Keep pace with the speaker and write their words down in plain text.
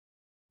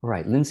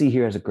Right. Lindsay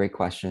here has a great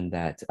question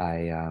that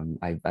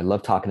I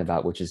love talking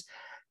about, which is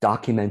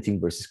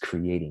documenting versus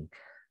creating.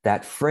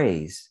 That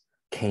phrase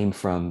came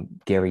from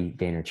Gary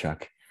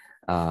Vaynerchuk,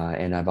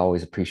 and I've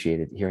always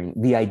appreciated hearing.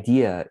 The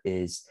idea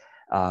is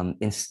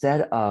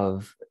instead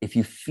of if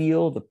you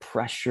feel the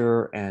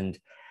pressure and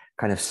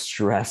kind of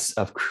stress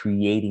of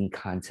creating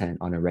content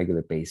on a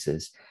regular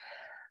basis,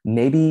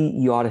 maybe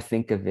you ought to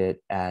think of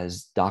it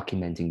as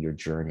documenting your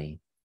journey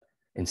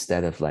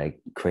instead of like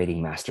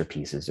creating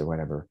masterpieces or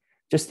whatever.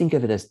 Just think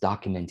of it as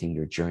documenting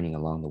your journey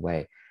along the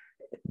way.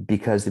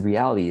 Because the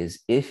reality is,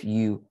 if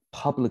you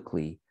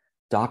publicly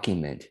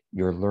document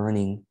your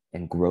learning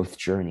and growth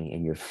journey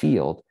in your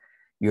field,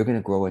 you're going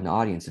to grow an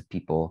audience of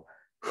people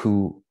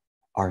who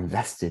are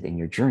invested in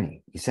your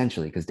journey,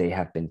 essentially, because they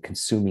have been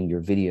consuming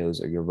your videos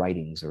or your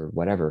writings or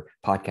whatever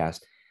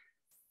podcast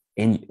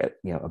in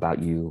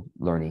about you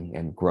learning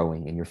and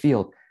growing in your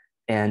field.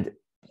 And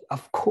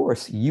of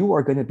course you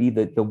are going to be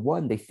the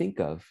one they think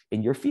of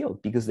in your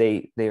field because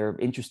they're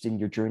interested in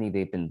your journey.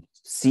 They've been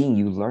seeing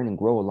you learn and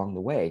grow along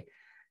the way,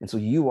 and so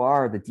you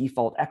are the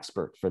default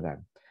expert for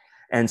them.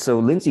 And so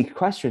Lindsay's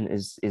question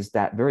is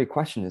that very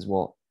question is,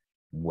 well,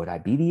 would I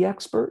be the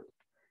expert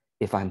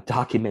if I'm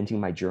documenting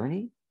my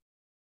journey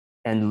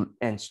and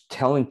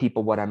telling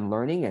people what I'm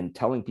learning and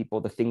telling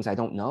people the things I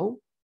don't know?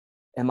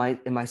 Am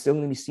I still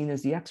going to be seen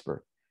as the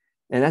expert?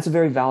 And that's a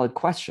very valid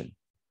question.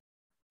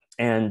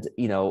 And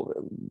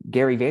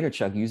Gary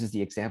Vaynerchuk uses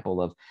the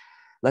example of,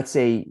 let's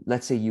say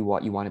you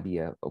want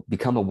to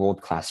become a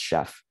world-class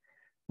chef.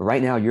 But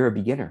right now you're a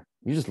beginner.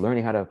 You're just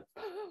learning how to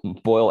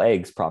boil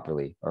eggs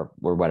properly or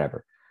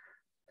whatever.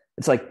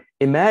 It's like,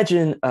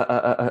 imagine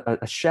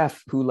a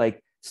chef who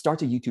like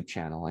starts a YouTube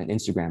channel, an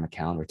Instagram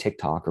account or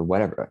TikTok or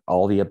whatever,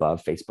 all the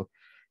above, Facebook,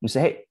 and you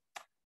say, hey,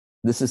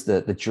 this is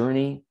the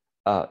journey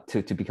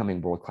to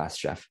becoming world-class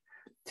chef.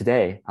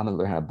 Today, I'm gonna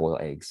learn how to boil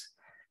eggs.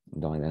 I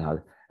don't even know how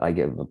I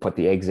put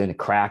the eggs in, it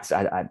cracks.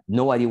 I have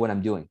no idea what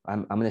I'm doing.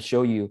 I'm gonna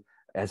show you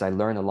as I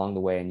learn along the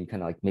way, and you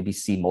kind of like maybe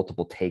see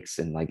multiple takes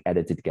and like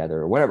edit it together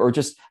or whatever, or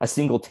just a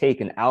single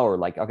take an hour.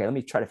 Like, okay, let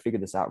me try to figure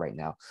this out right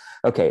now.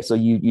 Okay, so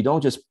you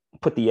don't just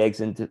put the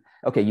eggs into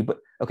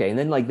and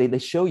then like they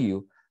show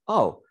you,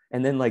 oh,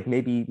 and then like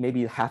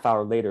maybe a half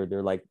hour later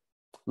they're like,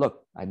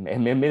 look, I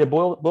made a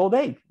boiled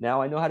egg.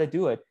 Now I know how to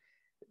do it.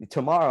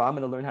 Tomorrow I'm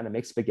going to learn how to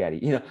make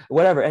spaghetti,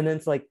 whatever. And then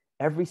it's like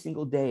every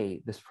single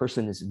day this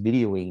person is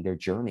videoing their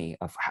journey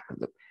of how,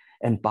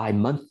 and by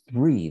month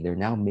 3 they're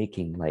now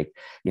making like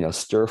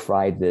stir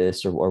fried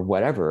this or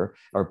whatever,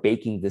 or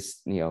baking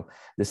this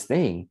this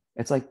thing.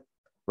 It's like,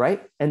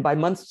 right. And by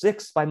month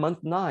 6, by month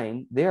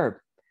 9,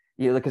 they're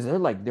because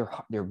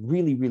they're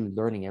really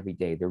learning every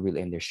day.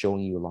 They're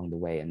showing you along the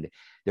way, and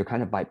they're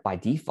kind of by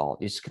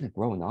default you're just going to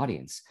grow an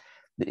audience.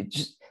 It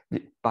just,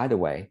 by the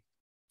way,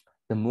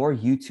 the more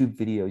YouTube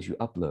videos you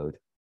upload,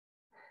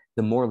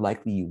 the more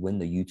likely you win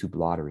the YouTube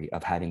lottery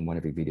of having one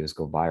of your videos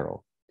go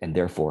viral, and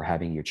therefore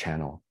having your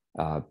channel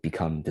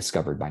become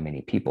discovered by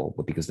many people.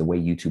 But because the way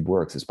YouTube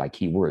works is by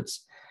keywords,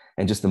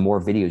 and just the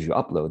more videos you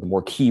upload, the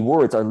more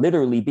keywords are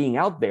literally being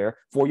out there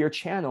for your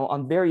channel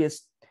on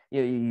various,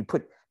 you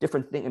put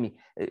different things. I mean,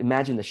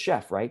 imagine the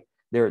chef, right?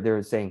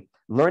 They're saying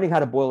learning how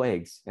to boil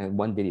eggs in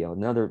one video,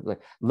 another like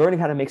learning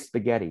how to make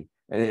spaghetti,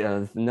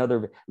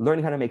 another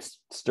learning how to make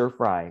stir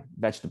fry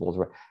vegetables.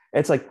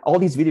 It's like all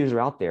these videos are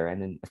out there,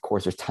 and then of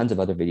course there's tons of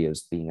other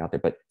videos being out there.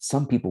 But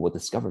some people will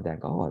discover that,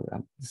 oh,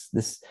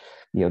 this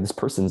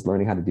person's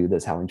learning how to do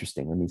this. How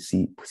interesting! Let me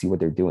see what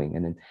they're doing.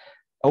 And then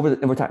over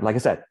time, like I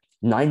said,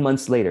 9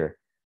 months later,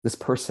 this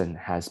person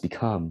has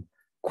become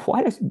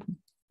quite a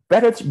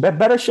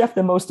better chef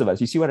than most of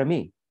us. You see what I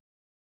mean?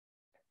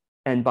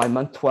 And by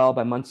month 12,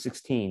 by month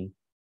 16,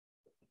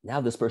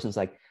 now this person's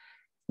like,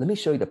 let me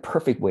show you the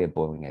perfect way of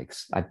boiling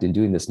eggs. I've been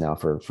doing this now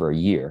for a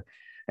year,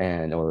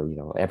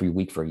 or every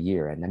week for a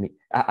year. And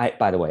I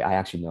by the way, I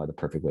actually know the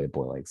perfect way to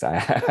boil eggs.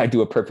 I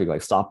do a perfect,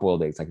 like soft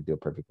boiled eggs. I can do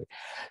it perfectly.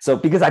 So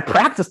because I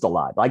practiced a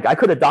lot, like I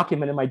could have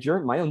documented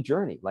my own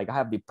journey. Like I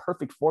have the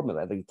perfect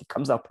formula. Like it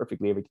comes out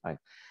perfectly every time.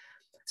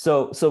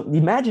 So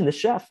imagine the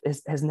chef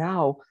has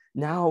now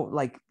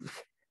like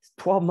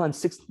 12 months,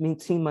 16,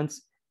 18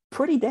 months,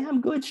 pretty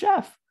damn good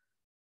chef.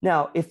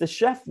 Now, if the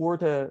chef were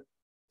to,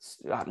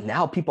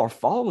 now people are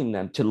following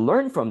them to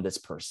learn from this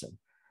person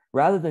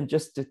rather than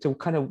just to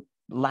kind of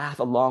laugh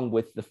along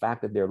with the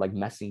fact that they're like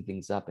messing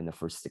things up in the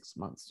first 6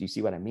 months. Do you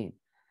see what I mean?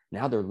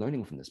 Now they're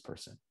learning from this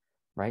person,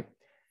 right?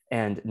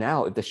 And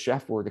now if the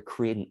chef were to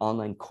create an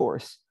online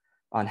course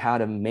on how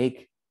to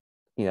make,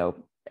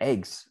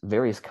 eggs,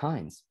 various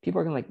kinds, people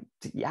are going to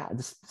like, yeah,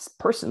 this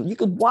person, you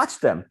could watch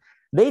them.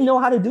 They know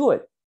how to do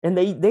it. And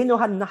they know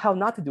how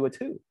not to do it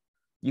too.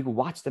 You can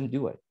watch them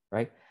do it,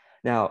 right?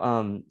 Now,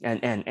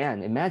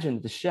 and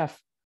imagine the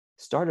chef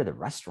started a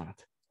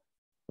restaurant,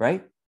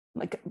 right?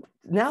 Like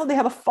now they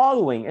have a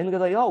following, and they're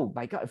like, oh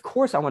my God, of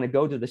course I want to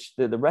go to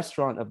the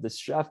restaurant of this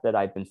chef that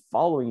I've been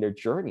following their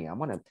journey. I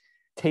want to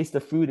taste the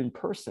food in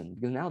person,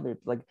 because now they're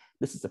like,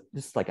 this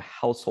is like a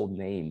household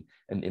name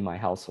in my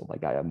household.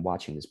 Like I'm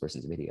watching this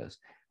person's videos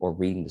or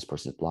reading this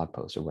person's blog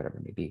post or whatever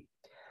it may be.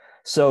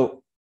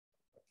 So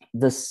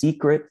the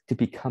secret to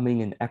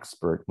becoming an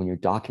expert when you're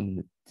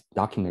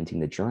documenting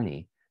the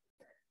journey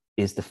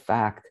is the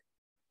fact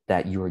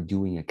that you are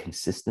doing it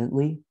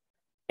consistently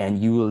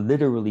and you are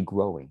literally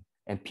growing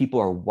and people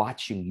are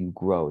watching you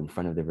grow in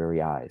front of their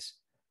very eyes.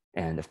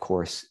 And of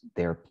course,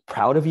 they're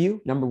proud of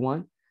you, number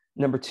one.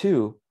 Number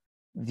two,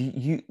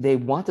 they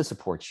want to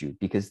support you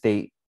because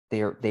they've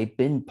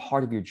been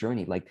part of your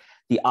journey. Like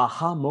the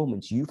aha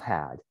moments you've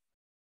had,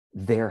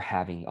 they're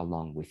having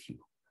along with you.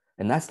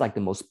 And that's like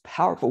the most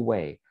powerful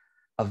way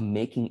of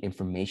making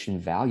information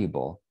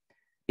valuable,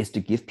 is to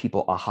give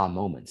people aha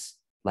moments,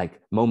 like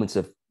moments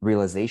of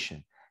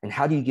realization. And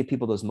how do you give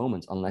people those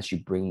moments unless you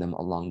bring them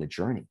along the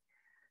journey,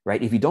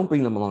 right? If you don't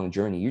bring them along the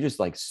journey, you're just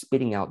like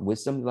spitting out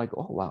wisdom, like,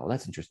 oh, wow,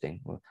 that's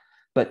interesting.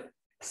 But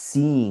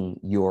seeing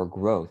your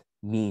growth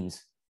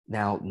means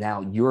now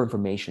your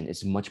information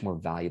is much more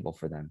valuable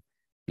for them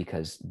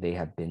because they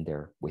have been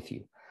there with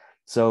you.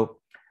 So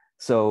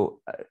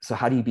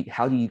how do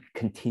you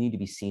continue to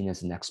be seen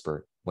as an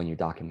expert when you're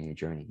documenting your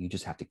journey? You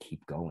just have to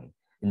keep going.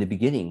 In the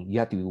beginning, you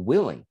have to be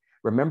willing.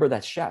 Remember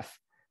that chef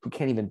who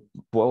can't even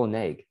boil an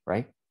egg,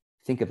 right?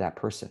 Think of that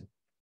person.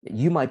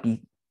 You might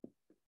be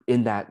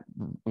in that,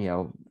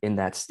 in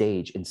that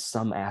stage in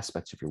some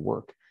aspects of your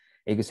work.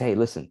 And you can say, hey,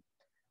 listen,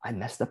 I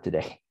messed up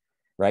today,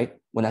 right?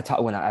 When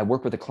I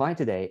work with a client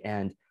today,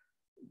 and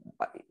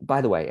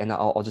by the way, and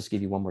I'll just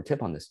give you one more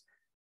tip on this.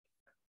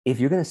 If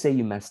you're going to say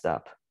you messed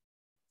up,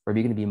 or if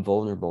you're going to be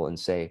vulnerable and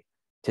say,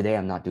 today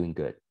I'm not doing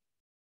good,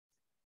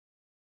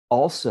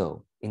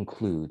 also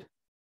include,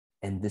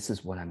 and this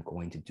is what I'm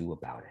going to do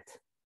about it.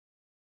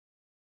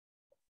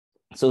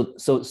 So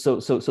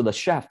the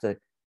chef,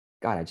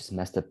 God, I just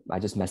messed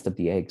up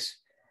the eggs.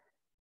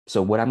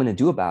 So what I'm going to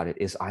do about it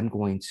is I'm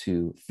going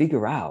to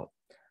figure out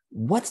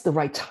what's the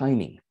right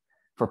timing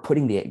for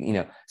putting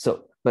the,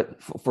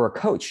 but for a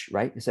coach,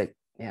 right? It's like,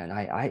 man,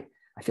 I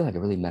feel like I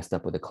really messed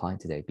up with a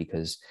client today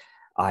because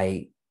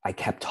I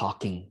kept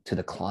talking to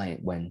the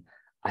client when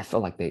I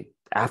felt like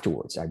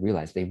afterwards, I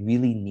realized they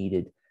really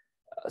needed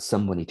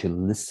somebody to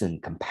listen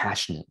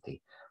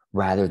compassionately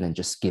rather than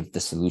just give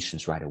the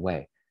solutions right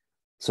away.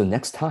 So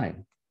next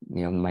time,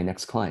 my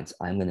next clients,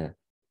 I'm going to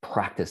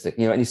practice it,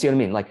 and you see what I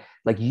mean? Like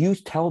you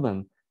tell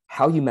them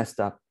how you messed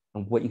up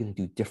and what you're going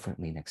to do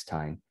differently next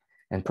time.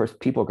 And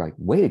people are like,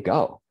 way to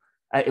go.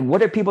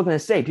 What are people going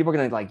to say? People are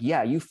going to like,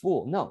 yeah, you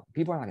fool. No,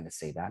 people are not going to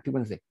say that. People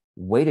are going to say,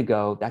 way to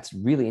go. That's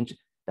really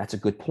that's a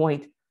good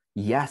point.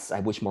 Yes, I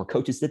wish more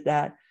coaches did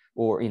that.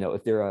 Or,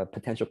 if they're a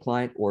potential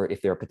client, or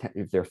if they're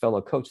a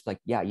fellow coach, like,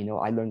 yeah,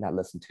 I learned that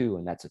lesson too.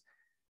 And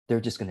they're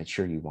just going to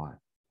cheer you on.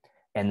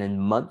 And then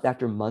month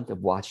after month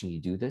of watching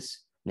you do this,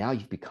 now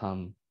you've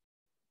become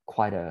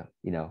quite a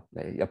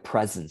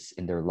presence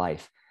in their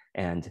life.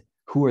 And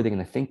who are they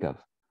going to think of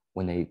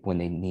when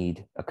they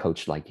need a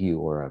coach like you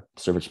or a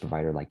service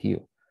provider like you?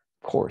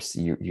 Of course,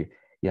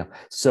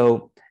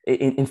 So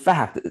in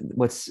fact,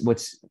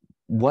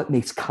 what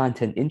makes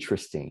content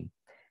interesting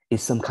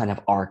is some kind of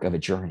arc of a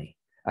journey.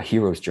 A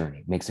hero's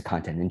journey makes the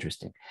content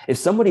interesting. If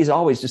somebody's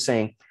always just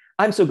saying,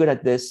 I'm so good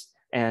at this,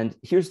 and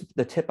here's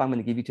the tip I'm going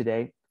to give you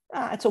today,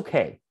 it's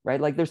okay,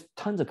 right? Like there's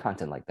tons of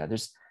content like that.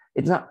 It's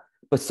not,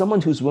 but someone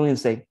who's willing to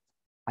say,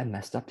 I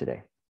messed up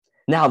today.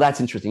 Now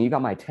that's interesting. You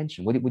got my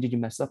attention. What did you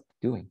mess up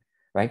doing?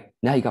 Right?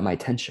 Now you got my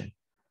attention.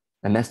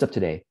 I messed up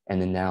today, and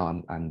then now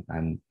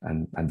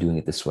I'm doing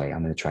it this way.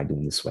 I'm going to try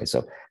doing it this way.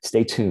 So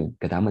stay tuned,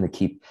 because I'm going to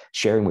keep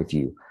sharing with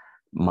you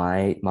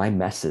my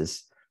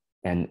messes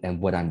and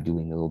what I'm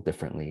doing a little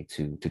differently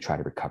to try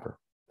to recover.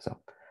 So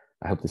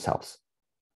I hope this helps.